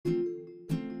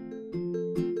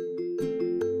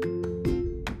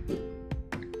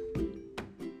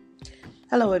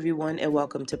Hello, everyone, and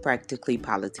welcome to Practically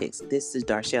Politics. This is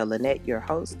Darshelle Lynette, your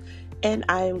host, and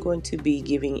I am going to be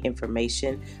giving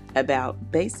information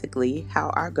about basically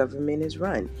how our government is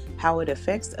run, how it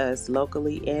affects us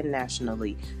locally and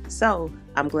nationally. So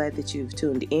I'm glad that you've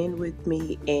tuned in with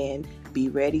me and be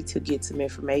ready to get some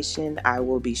information. I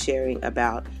will be sharing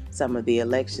about some of the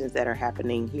elections that are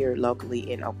happening here locally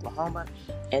in Oklahoma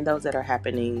and those that are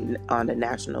happening on the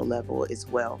national level as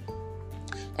well,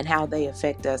 and how they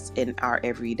affect us in our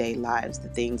everyday lives. The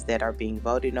things that are being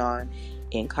voted on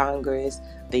in Congress,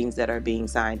 things that are being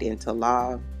signed into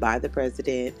law by the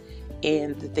president,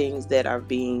 and the things that are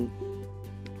being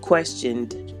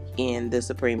questioned in the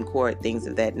Supreme Court, things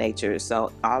of that nature.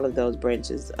 So, all of those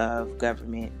branches of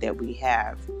government that we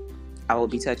have, I will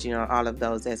be touching on all of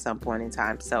those at some point in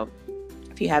time. So,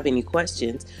 if you have any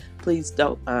questions, please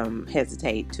don't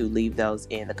hesitate to leave those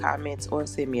in the comments or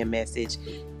send me a message,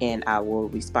 and I will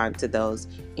respond to those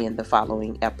in the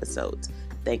following episodes.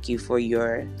 Thank you for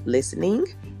your listening,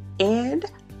 and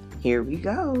here we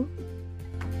go.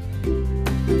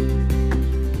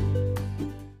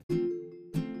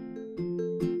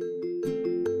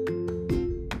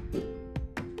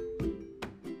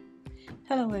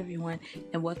 Hello, everyone,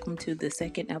 and welcome to the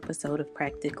second episode of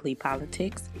Practically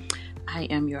Politics. I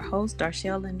am your host,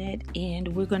 Darshelle Lynette, and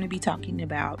we're going to be talking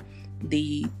about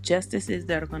the justices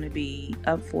that are going to be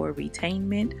up for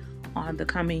retainment on the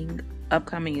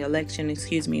upcoming election, on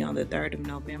the 3rd of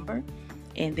November,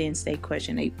 and then State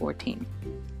Question 814.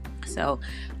 So,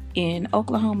 in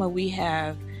Oklahoma, we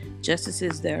have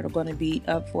justices that are going to be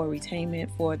up for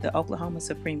retainment for the Oklahoma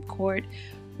Supreme Court,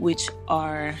 which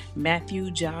are Matthew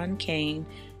John Kane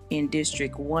in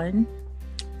District 1,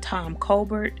 Tom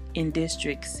Colbert in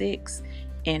District 6,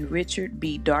 and Richard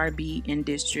B. Darby in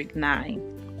District 9.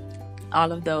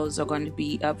 All of those are going to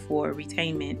be up for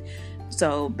retainment.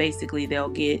 So basically they'll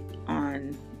be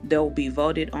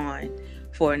voted on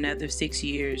for another 6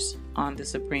 years on the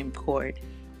Supreme Court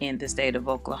in the state of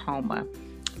Oklahoma.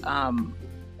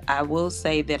 I will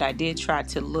say that I did try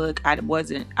to look. I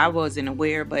wasn't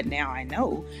aware, but now I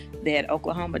know that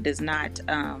Oklahoma does not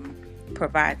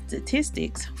provide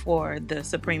statistics for the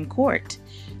Supreme Court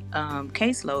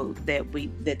caseload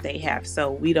that they have.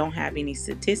 So we don't have any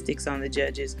statistics on the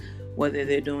judges, whether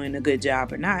they're doing a good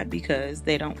job or not, because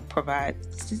they don't provide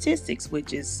statistics,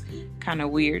 which is kind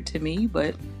of weird to me.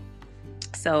 But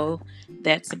so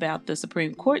that's about the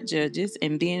Supreme Court judges.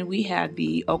 And then we have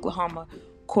the Oklahoma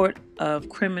Court of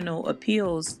Criminal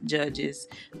Appeals judges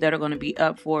that are going to be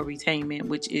up for retainment,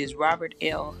 which is Robert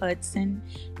L. Hudson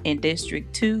in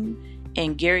District 2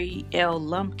 and Gary L.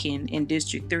 Lumpkin in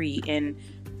District 3. And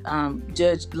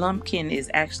Judge Lumpkin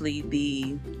is actually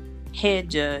the head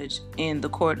judge in the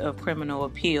Court of Criminal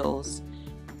Appeals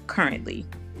currently.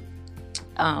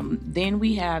 Then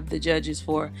we have the judges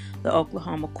for the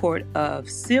Oklahoma Court of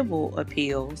Civil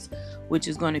Appeals, which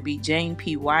is going to be Jane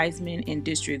P. Wiseman in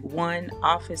District 1,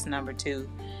 Office Number 2,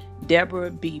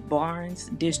 Deborah B. Barnes,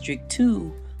 District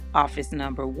 2, Office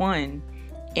Number 1,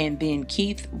 and then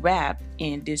Keith Rapp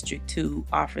in District 2,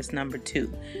 Office Number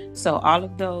 2. So all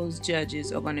of those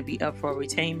judges are going to be up for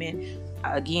retainment.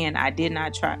 Again, I did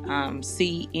not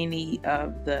see any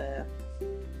of the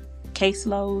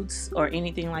caseloads or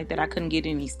anything like that. I couldn't get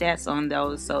any stats on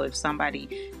those. So if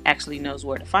somebody actually knows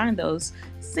where to find those,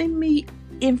 send me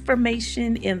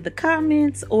information in the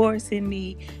comments or send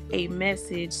me a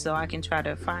message so I can try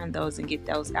to find those and get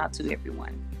those out to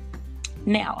everyone.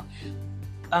 Now,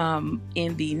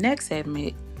 in the next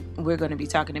segment, we're going to be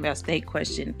talking about State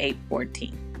Question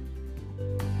 814.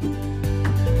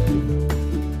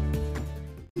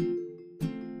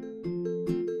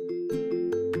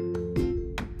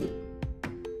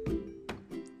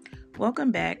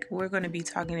 Welcome back. We're going to be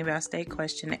talking about State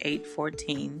Question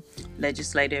 814,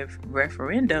 Legislative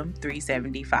Referendum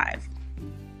 375.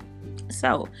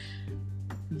 So,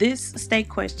 this state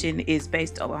question is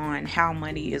based on how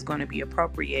money is going to be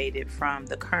appropriated from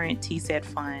the current TSET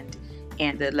fund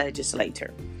and the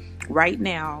legislature. Right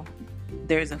now,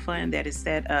 there's a fund that is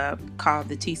set up called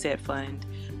the TSET fund,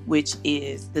 which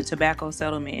is the Tobacco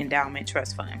Settlement Endowment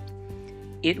Trust Fund.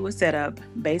 It was set up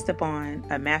based upon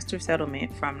a master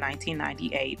settlement from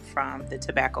 1998 from the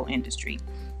tobacco industry.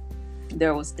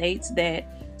 There were states that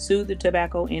sued the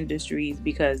tobacco industries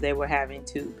because they were having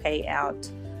to pay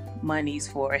out monies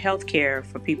for health care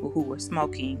for people who were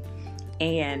smoking,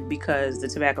 and because the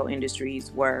tobacco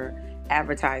industries were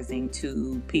advertising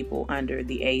to people under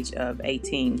the age of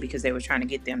 18 because they were trying to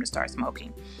get them to start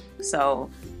smoking. So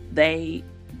they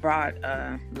brought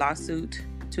a lawsuit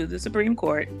to the Supreme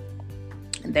Court.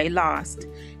 They lost,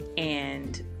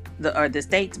 and the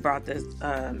states brought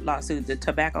the lawsuit. The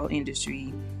tobacco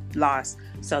industry lost,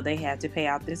 so they had to pay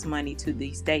out this money to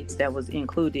the states that was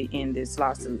included in this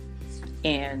lawsuit,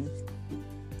 and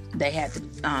they had to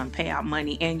pay out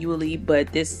money annually.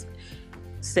 But this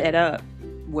set up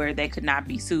where they could not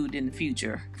be sued in the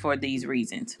future for these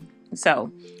reasons.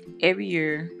 So every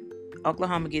year,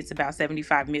 Oklahoma gets about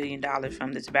 $75 million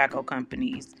from the tobacco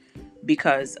companies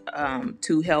because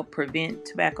to help prevent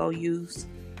tobacco use,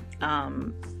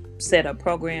 set up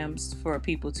programs for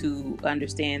people to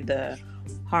understand the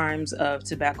harms of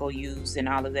tobacco use and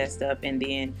all of that stuff, and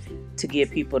then to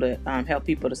get people to help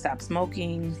people to stop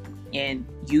smoking and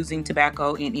using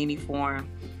tobacco in any form.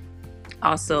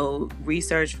 Also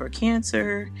research for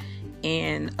cancer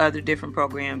and other different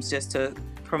programs just to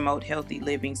promote healthy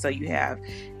living. So you have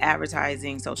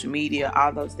advertising, social media,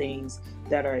 all those things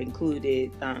that are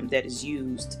included, that is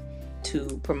used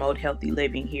to promote healthy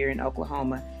living here in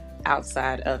Oklahoma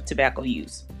outside of tobacco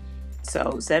use.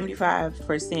 So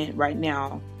 75% right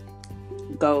now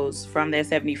goes from that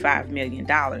 $75 million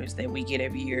that we get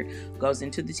every year goes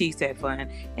into the TSET fund,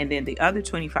 and then the other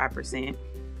 25%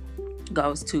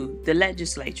 goes to the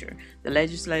legislature. The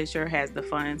legislature has the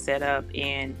fund set up,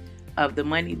 and of the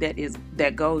money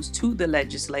that goes to the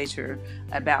legislature,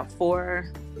 about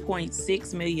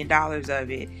 $4.6 million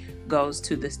of it goes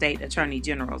to the state attorney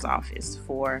general's office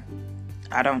for,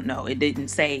 I don't know, it didn't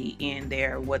say in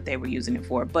there what they were using it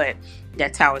for, but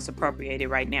that's how it's appropriated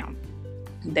right now.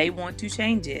 They want to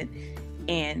change it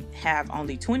and have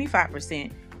only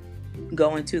 25%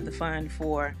 go into the fund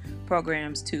for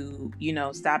programs to,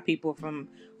 stop people from,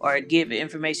 or give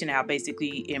information out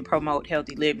basically and promote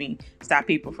healthy living, stop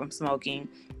people from smoking,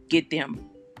 get them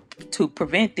to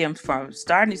prevent them from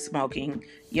starting smoking,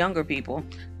 younger people,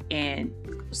 and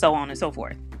so on and so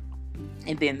forth.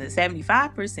 And then the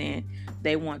 75%,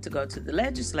 they want to go to the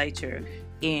legislature,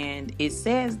 and it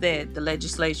says that the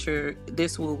legislature,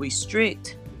 this will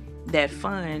restrict that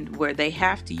fund where they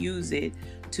have to use it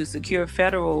to secure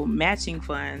federal matching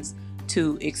funds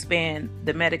to expand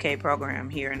the Medicaid program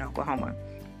here in Oklahoma.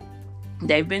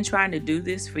 They've been trying to do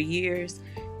this for years,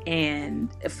 and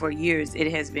for years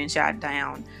it has been shot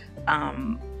down.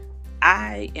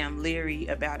 I am leery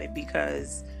about it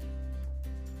because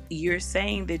you're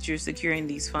saying that you're securing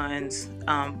these funds.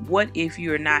 What if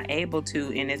you're not able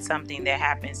to, and it's something that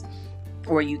happens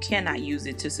or you cannot use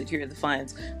it to secure the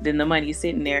funds? Then the money is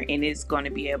sitting there and it's going to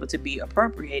be able to be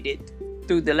appropriated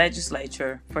through the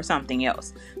legislature for something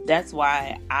else. That's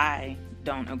why I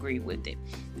don't agree with it.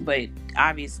 But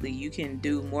obviously you can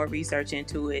do more research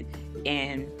into it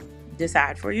and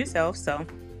decide for yourself. So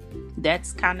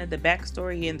that's kind of the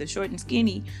backstory and the short and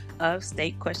skinny of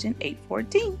State Question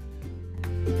 814.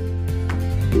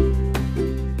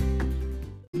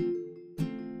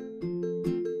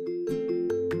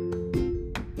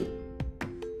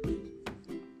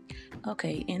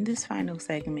 Okay, in this final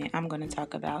segment, I'm going to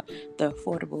talk about the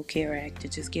Affordable Care Act to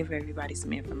just give everybody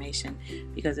some information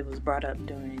because it was brought up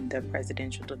during the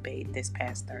presidential debate this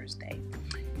past Thursday.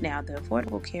 Now, the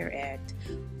Affordable Care Act,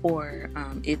 or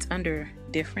it's under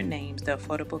different names. The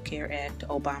Affordable Care Act,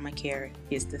 Obamacare,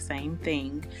 is the same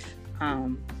thing.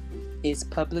 It's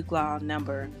Public Law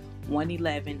number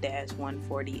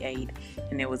 111-148,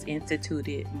 and it was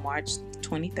instituted March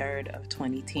 23rd of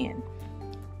 2010.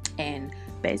 And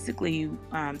basically,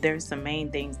 there's some main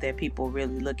things that people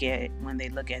really look at when they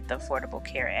look at the Affordable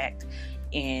Care Act,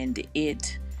 and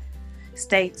it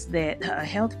states that a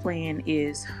health plan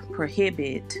is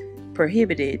prohibited,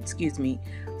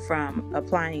 from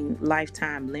applying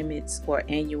lifetime limits or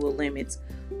annual limits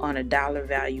on a dollar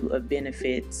value of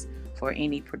benefits for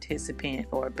any participant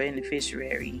or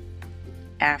beneficiary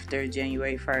after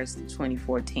January 1st,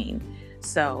 2014.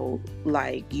 So,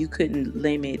 you couldn't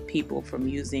limit people from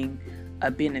using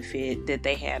a benefit that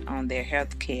they had on their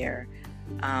health care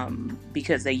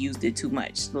because they used it too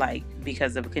much,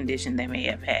 because of a condition they may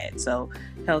have had. So,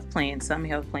 some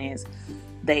health plans,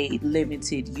 they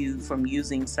limited you from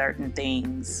using certain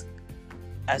things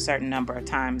a certain number of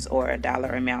times or a dollar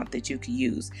amount that you could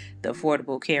use. The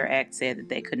Affordable Care Act said that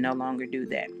they could no longer do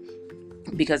that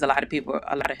because a lot of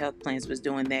health plans was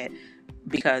doing that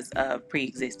because of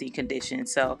pre-existing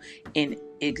conditions. So in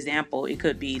example, it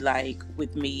could be like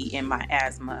with me and my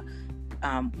asthma,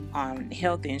 on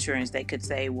health insurance, they could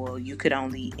say, well, you could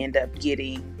only end up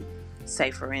getting,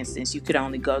 say for instance, you could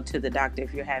only go to the doctor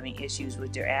if you're having issues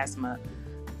with your asthma.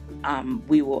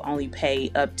 We will only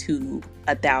pay up to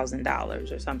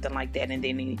 $1,000 or something like that, and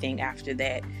then anything after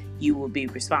that you will be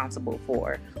responsible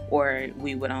for, or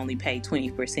we would only pay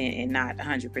 20% and not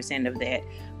 100% of that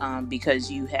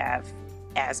because you have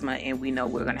asthma and we know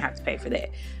we're going to have to pay for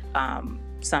that.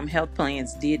 some health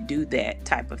plans did do that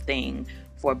type of thing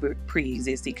for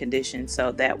pre-existing conditions,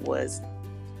 so that was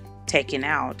taken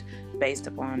out based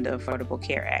upon the Affordable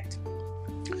Care Act.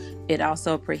 It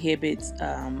also prohibits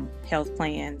health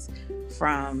plans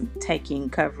from taking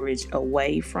coverage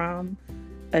away from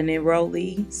an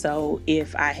enrollee. So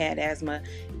if I had asthma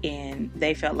and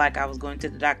they felt like I was going to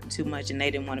the doctor too much and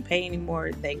they didn't want to pay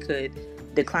anymore, they could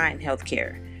decline health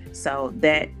care. So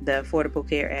that the Affordable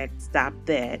Care Act stopped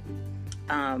that.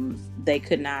 They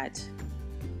could not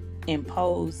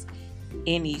impose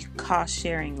any cost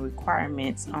sharing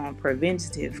requirements on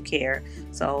preventative care,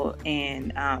 so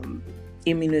and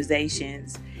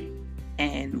immunizations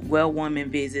and well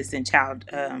woman visits and child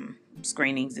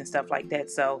screenings and stuff like that.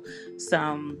 So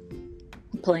some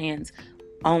plans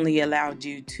only allowed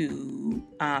you to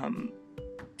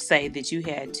say that you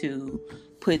had to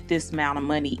put this amount of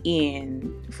money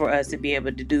in for us to be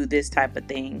able to do this type of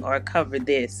thing or cover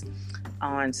this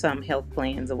on some health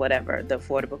plans or whatever. The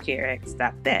Affordable Care Act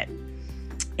stopped that.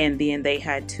 And then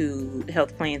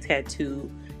health plans had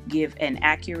to give an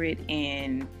accurate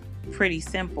and pretty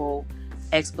simple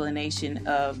explanation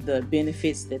of the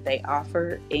benefits that they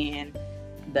offer and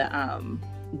the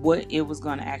what it was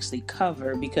going to actually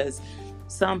cover, because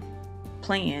some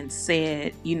plans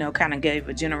said, kind of gave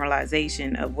a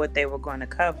generalization of what they were going to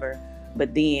cover,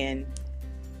 but then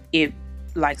it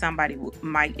like somebody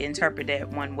might interpret that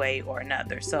one way or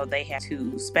another, so they had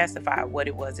to specify what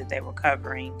it was that they were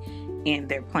covering in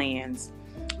their plans.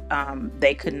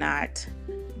 They could not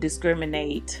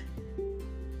discriminate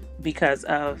because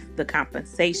of the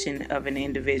compensation of an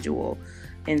individual,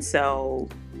 and so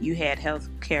you had health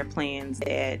care plans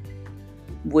that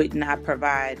would not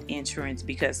provide insurance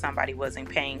because somebody wasn't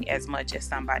paying as much as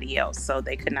somebody else. So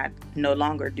they could no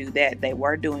longer do that. They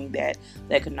were doing that.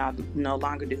 They could no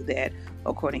longer do that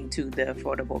according to the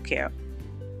Affordable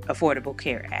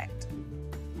Care Act.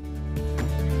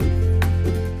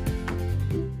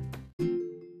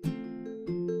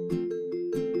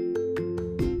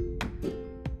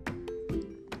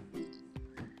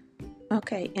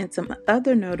 Okay, and some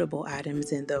other notable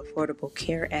items in the Affordable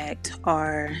Care Act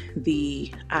are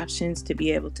the options to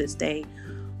be able to stay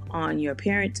on your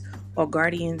parents' or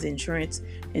guardian's insurance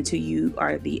until you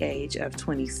are the age of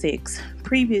 26.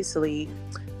 Previously,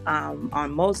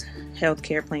 on most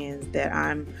healthcare plans that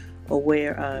I'm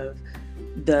aware of,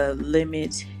 the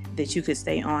limit that you could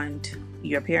stay on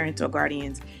your parents' or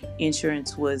guardian's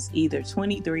insurance was either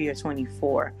 23 or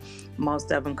 24.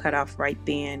 Most of them cut off right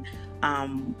then,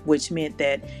 which meant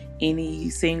that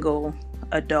any single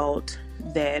adult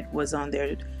that was on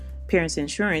their parents'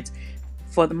 insurance,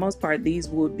 for the most part, these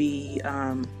would be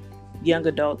young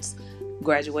adults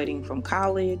graduating from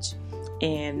college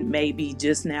and maybe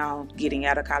just now getting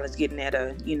out of college,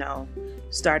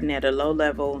 starting at a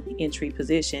low-level entry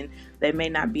position. They may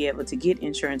not be able to get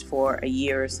insurance for a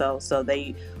year or so, so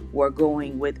they were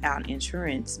going without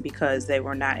insurance because they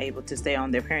were not able to stay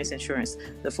on their parents' insurance.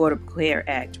 The Affordable Care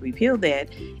Act repealed that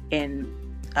and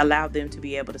allowed them to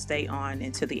be able to stay on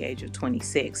until the age of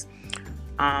 26.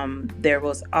 There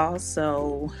was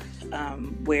also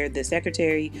where the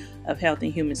Secretary of Health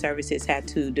and Human Services had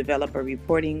to develop a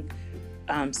reporting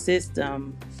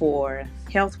system for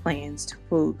health plans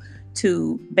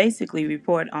to basically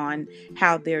report on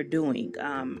how they're doing.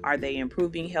 Are they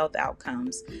improving health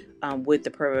outcomes with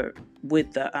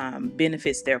the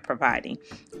benefits they're providing?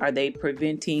 Are they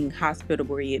preventing hospital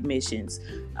readmissions,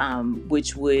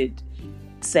 which would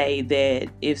say that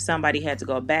if somebody had to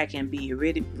go back and be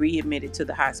readmitted to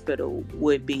the hospital,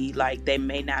 would be like they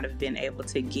may not have been able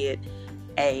to get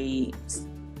a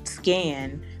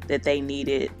scan that they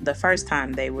needed the first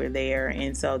time they were there,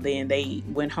 and so then they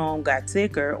went home, got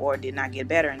sicker, or did not get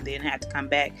better, and then had to come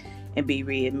back and be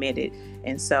readmitted.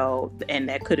 And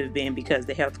that could have been because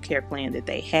the health care plan that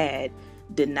they had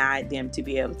denied them to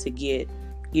be able to get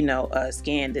a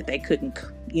scan that they couldn't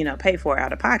pay for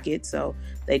out of pocket, so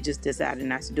they just decided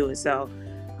not to do it. So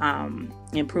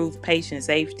improve patient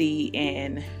safety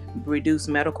and reduce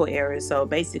medical errors, so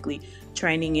basically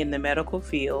training in the medical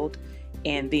field,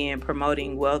 and then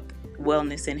promoting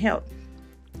wellness and health.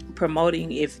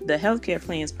 Promoting, if the healthcare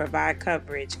plans provide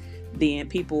coverage, then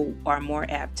people are more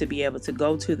apt to be able to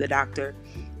go to the doctor,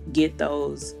 get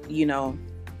those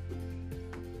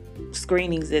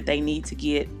screenings that they need to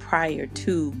get prior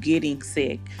to getting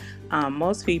sick.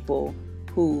 Most people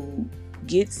who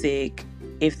get sick,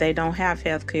 if they don't have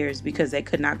health care, is because they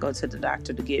could not go to the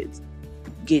doctor to get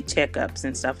checkups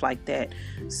and stuff like that.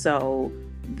 So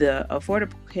the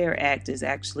Affordable Care Act is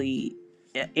actually,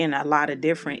 in a lot of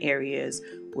different areas,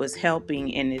 was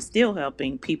helping and is still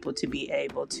helping people to be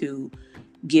able to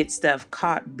get stuff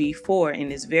caught before,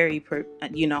 and it's very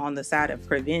on the side of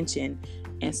prevention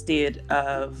instead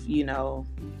of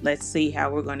let's see how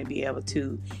we're going to be able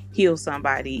to heal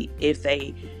somebody if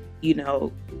they you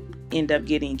know end up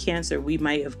getting cancer. We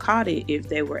may have caught it if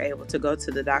they were able to go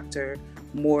to the doctor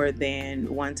more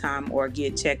than one time or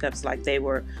get checkups like they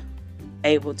were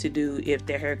able to do if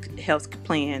their health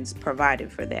plans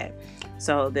provided for that.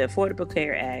 So the Affordable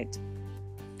Care Act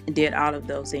did all of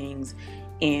those things,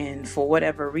 and for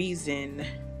whatever reason,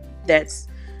 the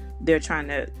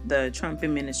Trump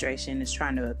administration is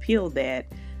trying to appeal that,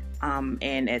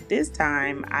 and at this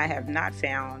time I have not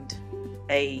found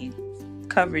a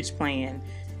coverage plan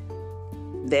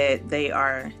that they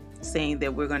are saying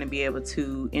that we're going to be able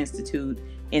to institute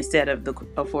instead of the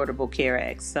Affordable Care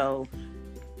Act. So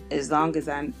as long as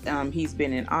he's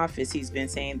been in office, he's been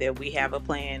saying that we have a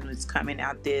plan. It's coming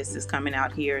out this, it's coming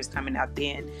out here, it's coming out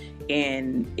then,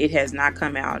 and it has not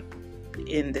come out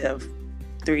in the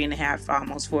 3.5,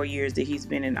 almost 4 years that he's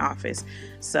been in office.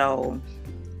 So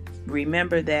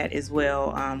remember that as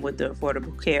well. With the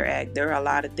Affordable Care Act, there are a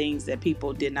lot of things that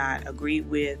people did not agree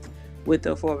with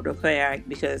the Affordable Care Act,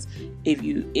 because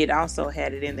it also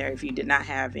had it in there, if you did not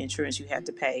have insurance, you had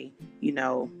to pay,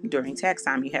 during tax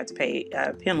time, you had to pay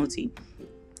a penalty.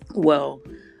 Well,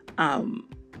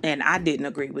 and I didn't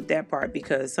agree with that part,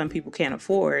 because some people can't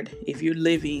afford, if you're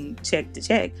living check to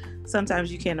check,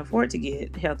 sometimes you can't afford to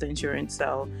get health insurance.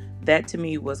 So that to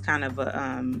me was kind of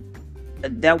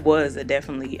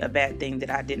definitely a bad thing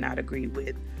that I did not agree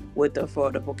with the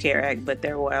Affordable Care Act. But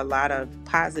there were a lot of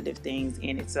positive things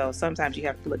in it. So sometimes you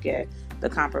have to look at the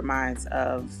compromise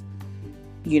of,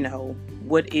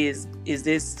 what is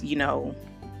this,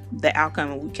 the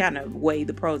outcome, and we kind of weigh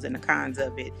the pros and the cons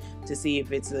of it to see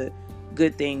if it's a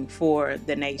good thing for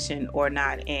the nation or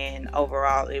not. And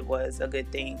overall, it was a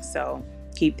good thing. So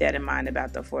keep that in mind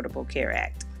about the Affordable Care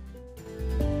Act.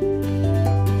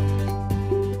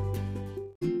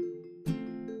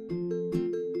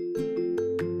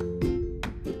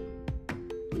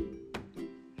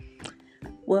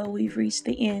 Well, we've reached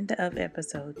the end of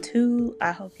episode 2.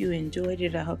 I hope you enjoyed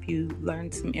it. I hope you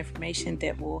learned some information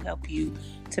that will help you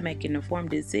to make an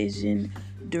informed decision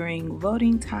during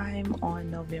voting time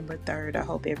on November 3rd. I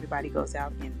hope everybody goes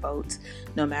out and votes,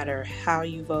 no matter how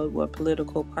you vote, what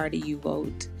political party you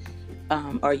vote,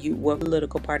 what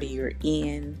political party you're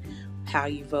in, how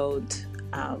you vote.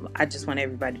 I just want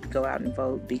everybody to go out and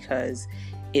vote, because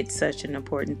it's such an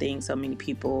important thing. So many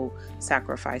people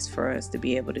sacrifice for us to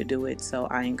be able to do it. So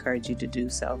I encourage you to do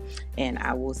so. And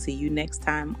I will see you next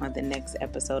time on the next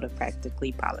episode of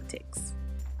Practically Politics.